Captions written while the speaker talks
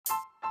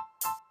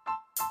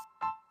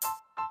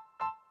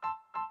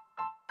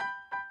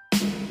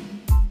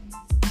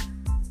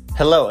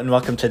Hello and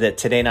welcome to the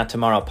Today Not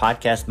Tomorrow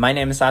podcast. My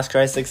name is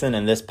Oscar Isaacson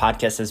and this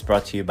podcast is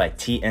brought to you by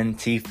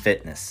TNT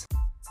Fitness.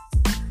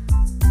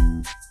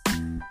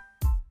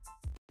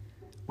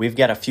 We've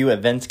got a few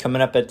events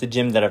coming up at the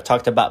gym that I've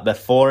talked about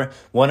before.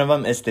 One of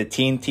them is the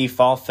TNT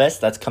Fall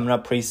Fest. That's coming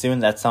up pretty soon.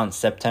 That's on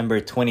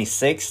September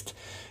 26th.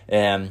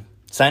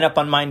 Sign up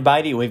on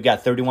MindBody. We've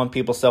got 31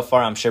 people so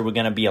far. I'm sure we're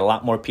going to be a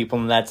lot more people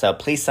than that. So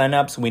please sign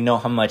up so we know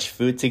how much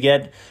food to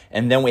get.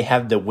 And then we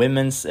have the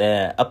women's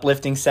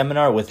uplifting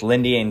seminar with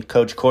Lindy and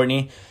Coach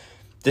Courtney.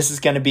 This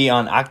is going to be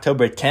on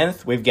October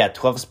 10th. We've got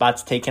 12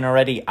 spots taken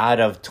already out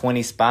of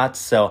 20 spots.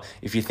 So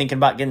if you're thinking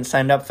about getting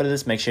signed up for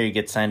this, make sure you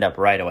get signed up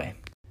right away.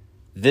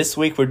 This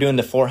week, we're doing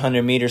the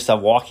 400 meters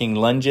of walking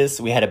lunges.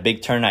 We had a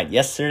big turnout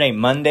yesterday,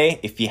 Monday.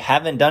 If you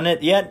haven't done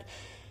it yet,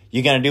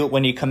 you're going to do it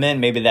when you come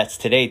in. Maybe that's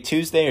today,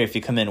 Tuesday, or if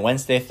you come in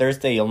Wednesday,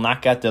 Thursday, you'll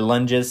knock out the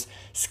lunges.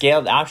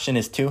 Scaled option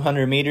is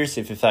 200 meters.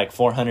 If you feel like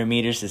 400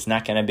 meters is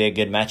not going to be a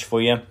good match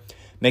for you,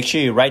 make sure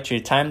you write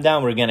your time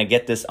down. We're going to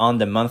get this on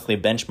the monthly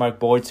benchmark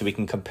board so we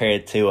can compare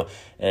it to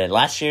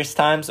last year's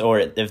times. Or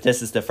if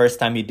this is the first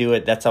time you do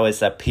it, that's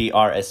always a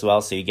PR as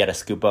well. So you got to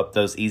scoop up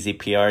those easy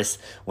PRs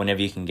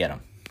whenever you can get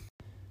them.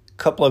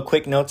 Couple of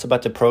quick notes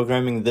about the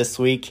programming this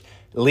week.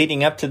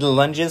 Leading up to the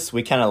lunges,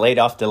 we kind of laid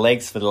off the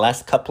legs for the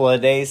last couple of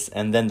days,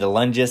 and then the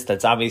lunges,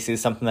 that's obviously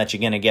something that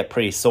you're going to get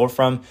pretty sore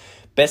from.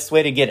 Best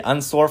way to get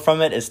unsore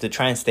from it is to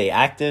try and stay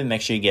active.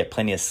 Make sure you get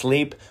plenty of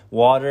sleep,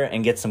 water,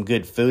 and get some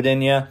good food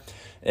in you.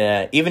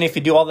 Even if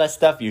you do all that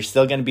stuff, you're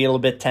still going to be a little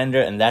bit tender,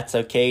 and that's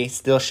okay.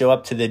 Still show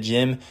up to the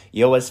gym.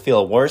 You always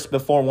feel worse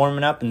before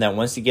warming up, and then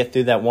once you get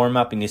through that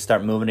warm-up and you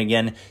start moving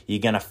again, you're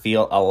going to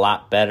feel a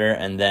lot better,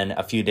 and then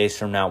a few days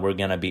from now, we're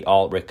going to be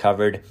all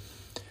recovered.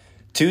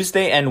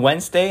 Tuesday and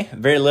Wednesday,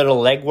 very little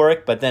leg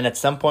work, but then at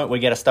some point we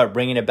got to start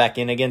bringing it back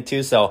in again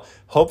too. So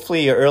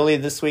hopefully you're early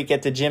this week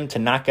at the gym to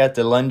knock out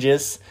the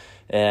lunges.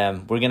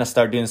 We're going to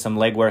start doing some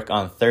leg work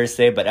on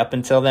Thursday, but up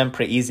until then,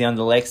 pretty easy on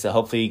the legs. So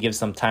hopefully you give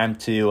some time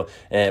to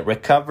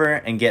recover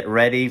and get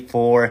ready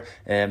for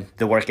the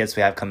workouts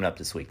we have coming up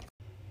this week.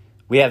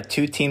 We have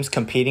two teams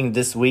competing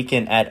this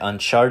weekend at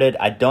Uncharted.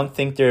 I don't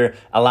think they're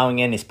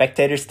allowing any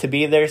spectators to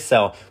be there,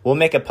 so we'll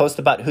make a post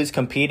about who's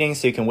competing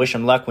so you can wish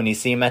them luck when you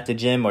see them at the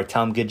gym or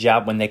tell them good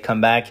job when they come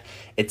back.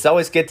 It's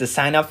always good to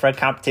sign up for a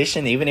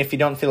competition, even if you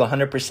don't feel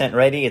 100%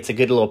 ready. It's a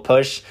good little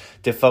push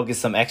to focus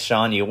some extra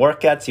on your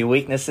workouts, your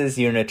weaknesses,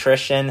 your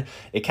nutrition.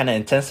 It kind of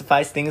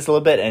intensifies things a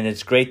little bit, and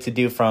it's great to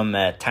do from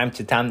time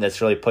to time.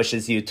 That really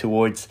pushes you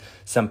towards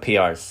some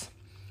PRs.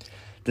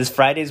 This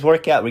Friday's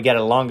workout, we got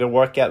a longer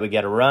workout. We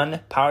got to run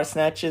power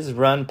snatches,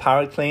 run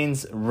power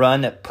cleans,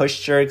 run push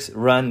jerks,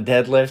 run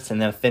deadlifts,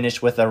 and then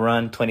finish with a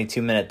run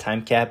 22-minute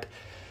time cap.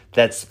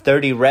 That's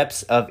 30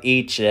 reps of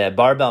each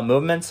barbell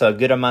movement, so a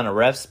good amount of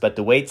reps, but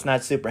the weight's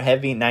not super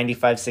heavy.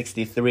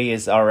 95-63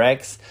 is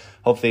RX.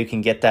 Hopefully you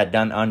can get that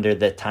done under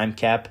the time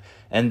cap.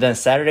 And then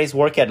Saturday's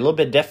workout, a little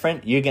bit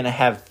different. You're going to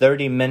have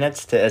 30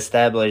 minutes to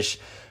establish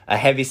a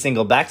heavy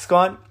single back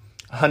squat,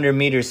 100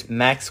 meters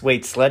max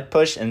weight sled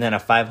push, and then a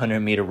 500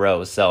 meter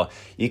row. So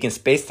you can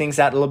space things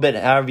out a little bit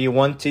however you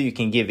want to. You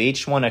can give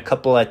each one a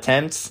couple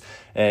attempts,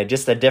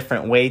 just a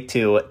different way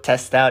to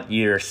test out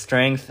your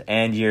strength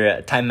and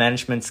your time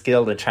management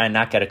skill to try and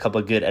knock out a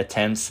couple of good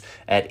attempts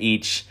at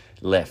each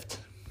lift.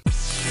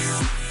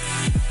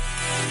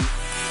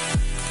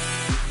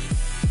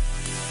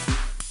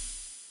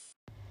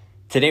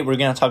 Today, we're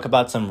going to talk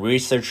about some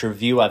research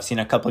review. I've seen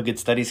a couple of good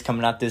studies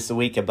coming out this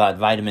week about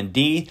vitamin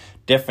D,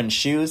 different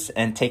shoes,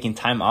 and taking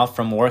time off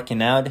from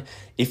working out.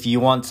 If you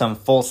want some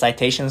full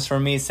citations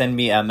from me, send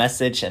me a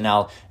message and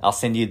I'll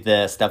send you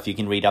the stuff you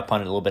can read up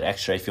on it a little bit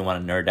extra if you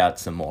want to nerd out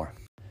some more.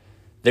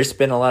 There's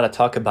been a lot of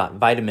talk about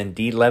vitamin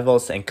D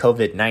levels and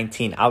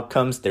COVID-19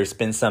 outcomes. There's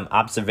been some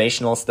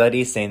observational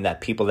studies saying that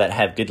people that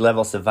have good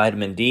levels of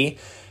vitamin D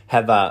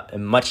have a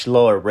much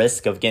lower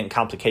risk of getting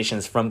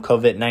complications from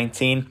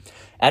COVID-19.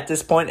 At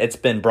this point, it's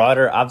been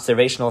broader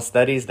observational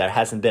studies. There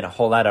hasn't been a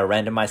whole lot of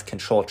randomized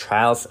controlled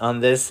trials on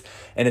this.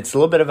 And it's a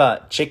little bit of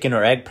a chicken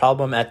or egg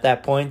problem at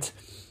that point.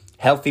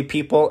 Healthy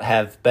people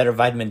have better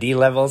vitamin D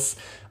levels.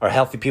 Are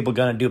healthy people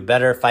going to do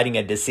better fighting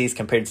a disease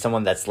compared to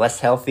someone that's less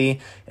healthy?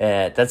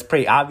 That's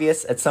pretty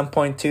obvious at some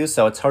point too.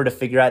 So it's hard to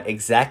figure out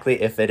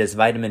exactly if it is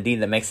vitamin D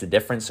that makes a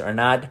difference or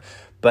not.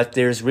 But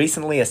there's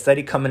recently a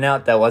study coming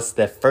out that was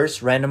the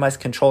first randomized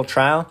controlled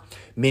trial,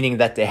 meaning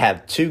that they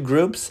have two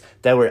groups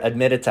that were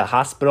admitted to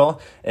hospital.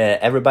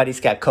 Everybody's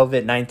got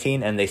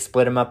COVID-19 and they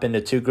split them up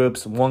into two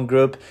groups. One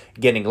group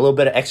getting a little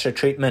bit of extra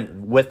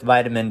treatment with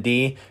vitamin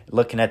D,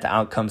 looking at the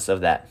outcomes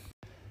of that.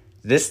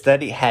 This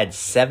study had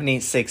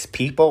 76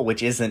 people,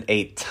 which isn't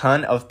a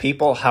ton of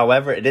people.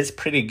 However, it is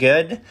pretty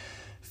good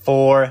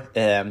for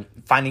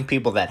finding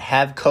people that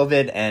have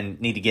COVID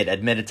and need to get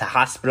admitted to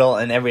hospital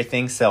and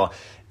everything. So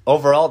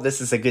overall,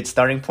 this is a good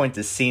starting point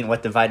to seeing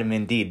what the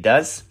vitamin D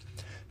does.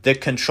 The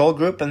control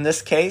group in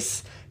this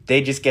case,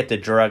 they just get the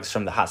drugs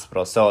from the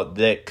hospital. So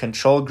the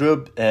control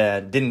group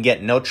didn't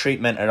get no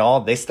treatment at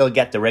all. They still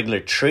get the regular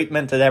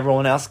treatment that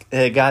everyone else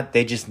got.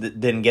 They just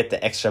didn't get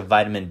the extra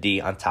vitamin D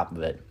on top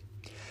of it.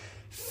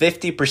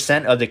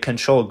 50% of the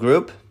control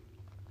group,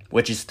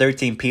 which is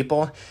 13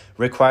 people,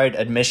 required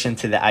admission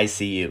to the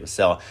ICU.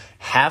 So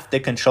half the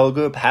control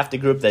group, half the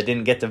group that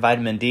didn't get the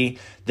vitamin D,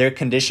 their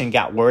condition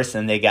got worse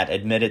and they got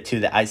admitted to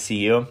the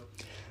ICU.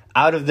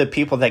 Out of the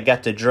people that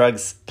got the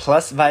drugs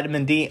plus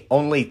vitamin D,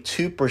 only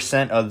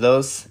 2% of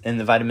those in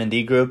the vitamin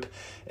D group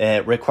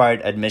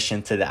required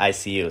admission to the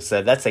ICU.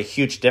 So that's a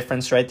huge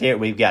difference right there.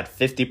 We've got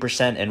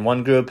 50% in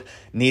one group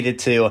needed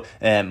to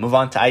move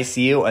on to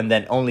ICU, and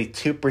then only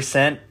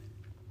 2%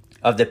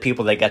 of the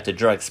people that got the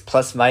drugs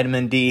plus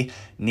vitamin D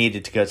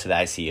needed to go to the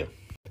ICU.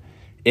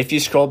 If you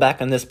scroll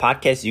back on this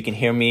podcast, you can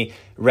hear me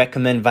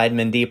recommend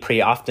vitamin D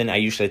pretty often. I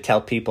usually tell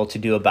people to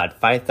do about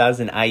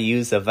 5,000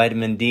 IUs of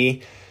vitamin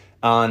D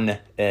on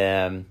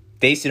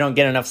days you don't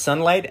get enough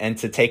sunlight, and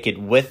to take it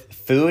with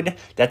food.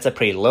 That's a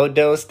pretty low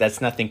dose. That's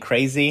nothing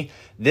crazy.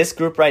 This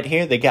group right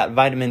here, they got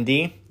vitamin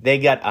D. They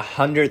got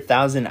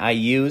 100,000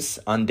 IUs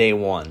on day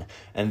 1.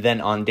 And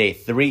then on day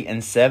 3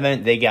 and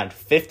 7, they got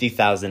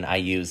 50,000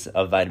 IUs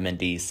of vitamin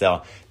D.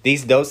 So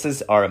these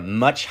doses are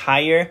much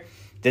higher.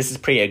 This is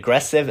pretty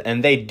aggressive,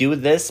 and they do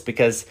this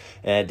because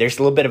there's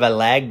a little bit of a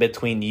lag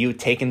between you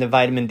taking the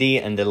vitamin D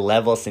and the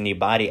levels in your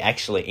body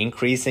actually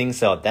increasing.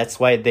 So that's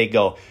why they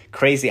go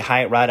crazy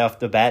high right off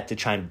the bat to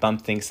try and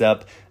bump things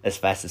up as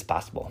fast as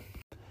possible.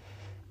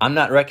 I'm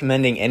not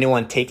recommending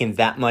anyone taking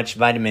that much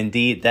vitamin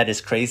D. That is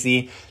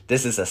crazy.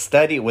 This is a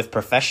study with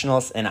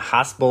professionals in a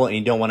hospital, and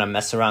you don't want to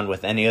mess around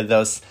with any of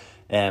those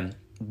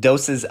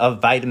doses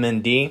of vitamin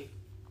D.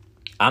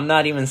 I'm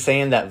not even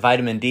saying that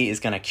vitamin D is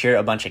going to cure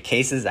a bunch of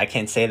cases. I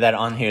can't say that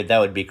on here. That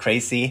would be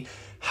crazy.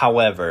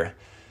 However,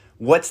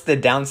 what's the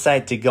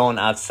downside to going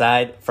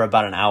outside for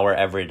about an hour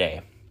every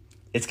day?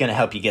 It's going to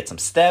help you get some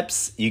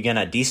steps. You're going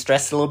to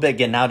de-stress a little bit,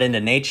 getting out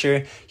into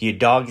nature. Your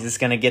dog is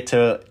going to get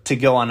to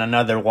go on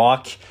another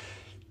walk.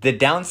 The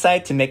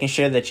downside to making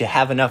sure that you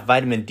have enough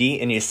vitamin D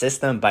in your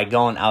system by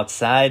going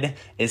outside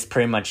is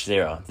pretty much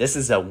zero. This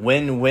is a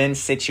win-win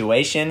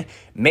situation.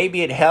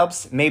 Maybe it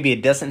helps, maybe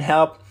it doesn't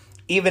help.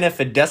 Even if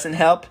it doesn't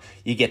help,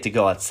 you get to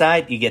go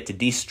outside, you get to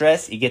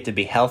de-stress, you get to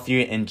be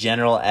healthier in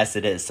general as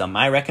it is. So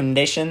my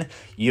recommendation,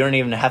 you don't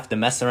even have to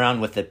mess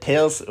around with the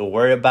pills or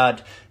worry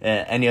about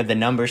any of the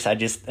numbers I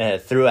just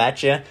threw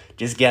at you.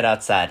 Just get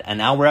outside.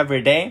 An hour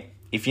every day.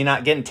 If you're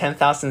not getting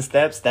 10,000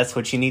 steps, that's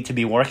what you need to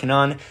be working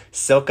on.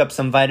 Soak up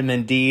some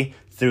vitamin D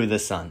through the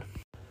sun.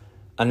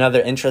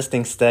 Another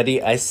interesting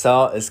study I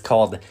saw is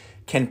called,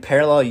 "Can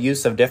Parallel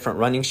Use of Different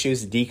Running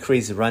Shoes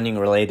Decrease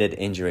Running-Related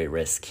Injury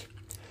Risk?"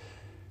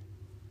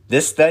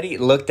 This study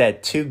looked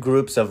at two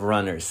groups of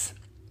runners.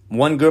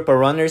 One group of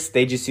runners,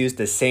 they just used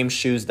the same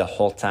shoes the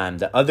whole time.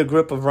 The other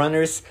group of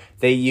runners,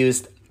 they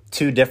used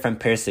two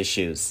different pairs of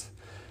shoes.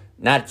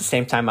 Not at the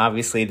same time,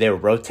 obviously, they were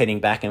rotating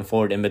back and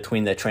forth in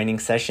between the training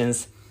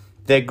sessions.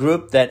 The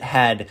group that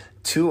had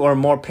two or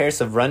more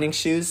pairs of running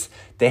shoes,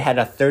 they had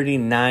a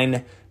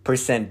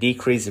 39%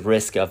 decreased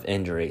risk of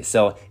injury.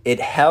 So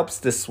it helps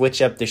to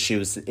switch up the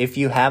shoes. If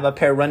you have a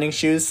pair of running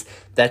shoes,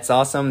 that's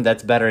awesome.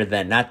 That's better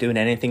than not doing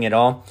anything at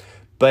all.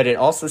 But it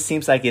also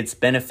seems like it's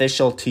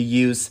beneficial to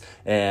use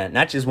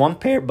not just one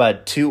pair,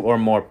 but two or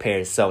more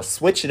pairs. So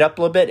switch it up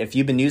a little bit. If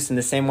you've been using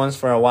the same ones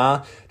for a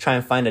while, try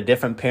and find a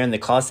different pair in the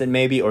closet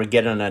maybe, or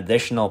get an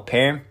additional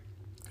pair.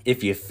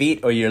 If your feet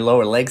or your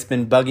lower legs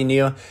been bugging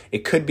you,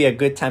 it could be a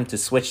good time to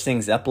switch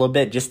things up a little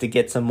bit just to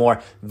get some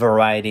more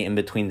variety in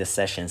between the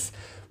sessions.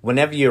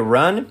 Whenever you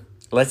run,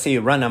 let's say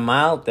you run a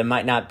mile, that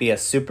might not be a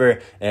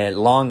super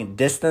long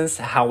distance.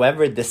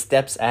 However, the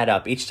steps add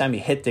up. Each time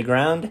you hit the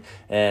ground,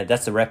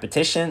 that's a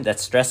repetition,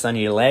 that's stress on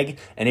your leg.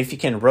 And if you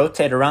can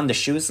rotate around the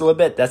shoes a little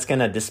bit, that's going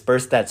to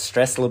disperse that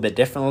stress a little bit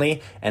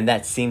differently. And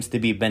that seems to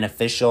be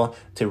beneficial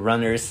to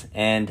runners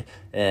and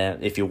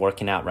if you're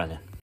working out running.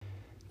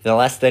 The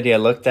last study I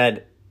looked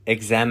at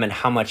examined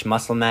how much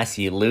muscle mass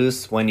you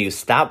lose when you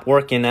stop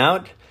working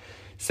out.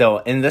 So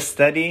in this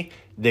study,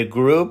 the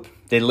group,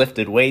 they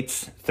lifted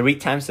weights 3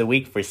 times a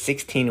week for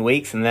 16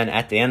 weeks, and then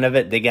at the end of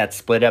it, they got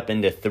split up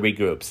into 3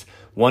 groups.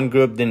 One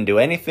group didn't do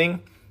anything.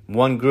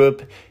 One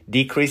group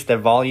decreased their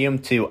volume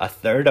to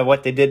 1/3 of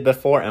what they did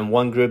before, and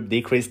one group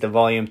decreased the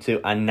volume to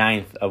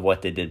 1/9 of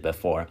what they did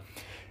before.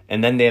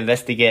 And then they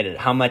investigated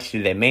how much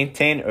do they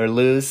maintain or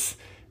lose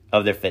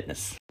of their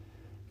fitness.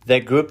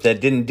 That group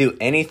that didn't do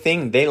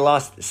anything, they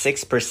lost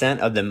 6%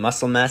 of the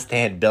muscle mass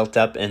they had built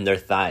up in their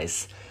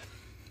thighs.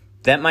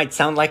 That might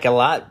sound like a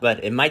lot,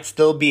 but it might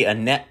still be a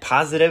net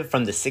positive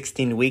from the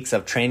 16 weeks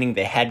of training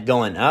they had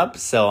going up.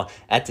 So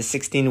at the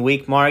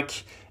 16-week mark,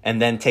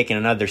 and then taking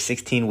another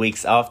 16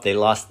 weeks off, they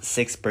lost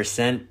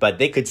 6%, but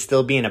they could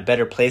still be in a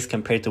better place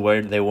compared to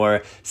where they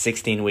were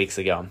 16 weeks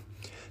ago.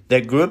 The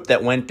group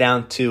that went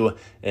down to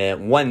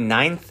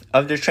 1/9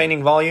 of their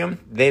training volume,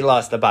 they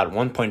lost about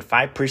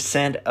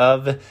 1.5%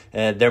 of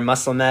their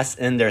muscle mass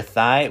in their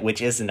thigh,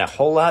 which isn't a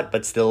whole lot,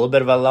 but still a little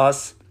bit of a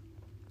loss.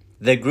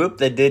 The group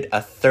that did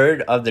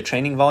 1/3 of the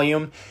training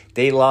volume,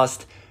 they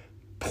lost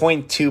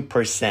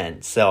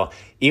 0.2%. So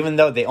even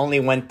though they only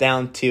went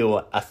down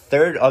to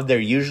 1/3 of their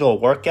usual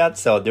workout,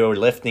 so they were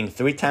lifting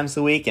 3 times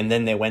a week, and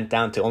then they went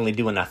down to only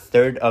doing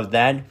 1/3 of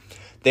that,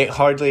 they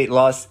hardly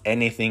lost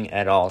anything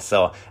at all.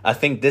 So I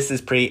think this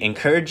is pretty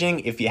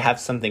encouraging if you have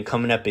something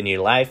coming up in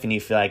your life and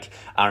you feel like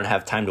I don't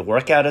have time to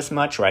work out as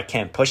much or I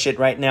can't push it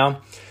right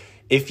now.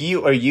 If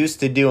you are used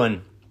to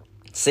doing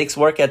 6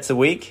 workouts a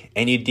week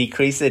and you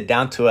decrease it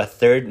down to a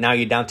third, now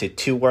you're down to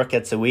 2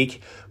 workouts a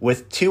week.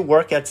 With 2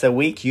 workouts a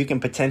week, you can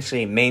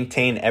potentially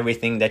maintain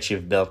everything that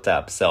you've built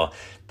up. So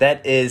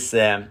that is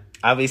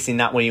obviously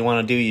not what you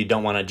want to do. You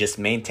don't want to just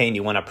maintain,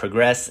 you want to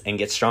progress and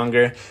get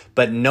stronger.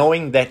 But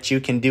knowing that you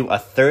can do a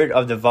third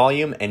of the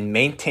volume and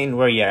maintain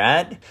where you're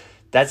at,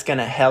 that's going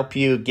to help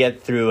you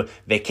get through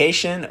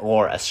vacation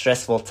or a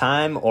stressful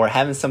time or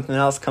having something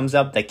else comes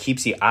up that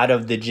keeps you out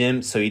of the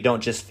gym, so you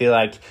don't just feel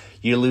like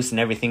you're losing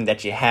everything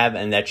that you have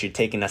and that you're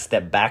taking a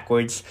step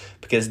backwards.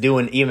 Because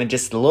doing even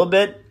just a little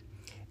bit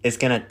is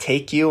going to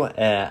take you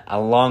a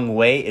long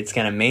way. It's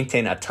going to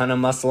maintain a ton of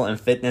muscle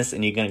and fitness,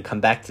 and you're going to come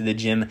back to the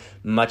gym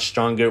much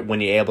stronger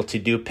when you're able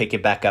to pick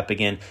it back up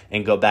again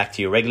and go back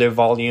to your regular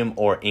volume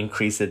or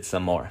increase it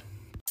some more.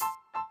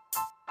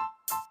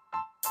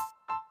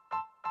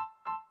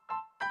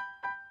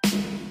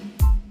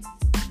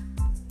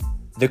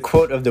 The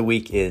quote of the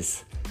week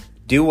is,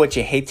 "Do what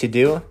you hate to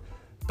do,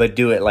 but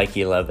do it like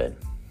you love it."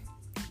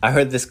 I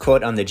heard this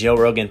quote on the Joe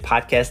Rogan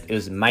podcast. It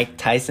was Mike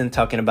Tyson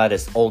talking about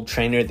his old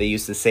trainer. They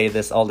used to say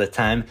this all the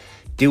time.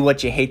 Do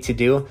what you hate to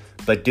do,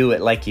 but do it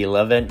like you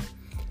love it.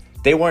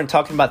 They weren't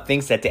talking about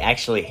things that they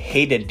actually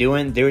hated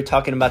doing. They were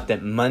talking about the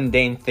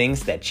mundane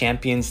things that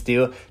champions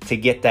do to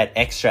get that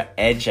extra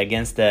edge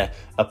against the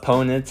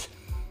opponent.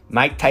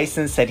 Mike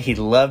Tyson said he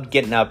loved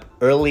getting up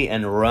early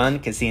and run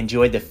because he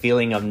enjoyed the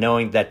feeling of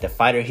knowing that the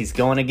fighter he's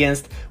going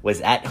against was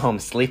at home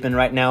sleeping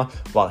right now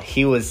while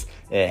he was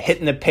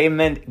hitting the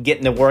pavement,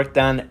 getting the work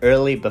done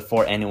early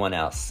before anyone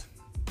else.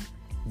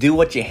 Do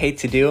what you hate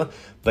to do,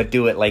 but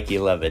do it like you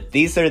love it.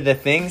 These are the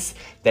things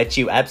that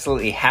you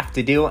absolutely have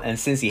to do, and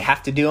since you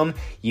have to do them,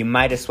 you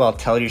might as well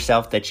tell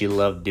yourself that you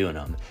love doing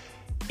them.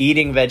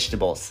 Eating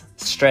vegetables,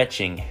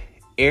 stretching,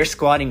 air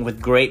squatting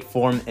with great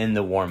form in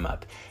the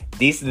warm-up.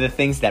 These are the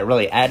things that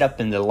really add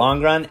up in the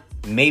long run.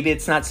 Maybe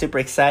it's not super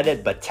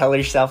excited, but tell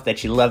yourself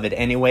that you love it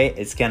anyway.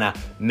 It's gonna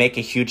make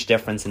a huge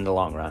difference in the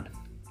long run.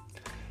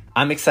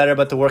 I'm excited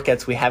about the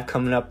workouts we have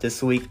coming up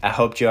this week. I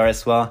hope you are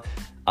as well.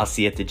 I'll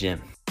see you at the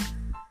gym.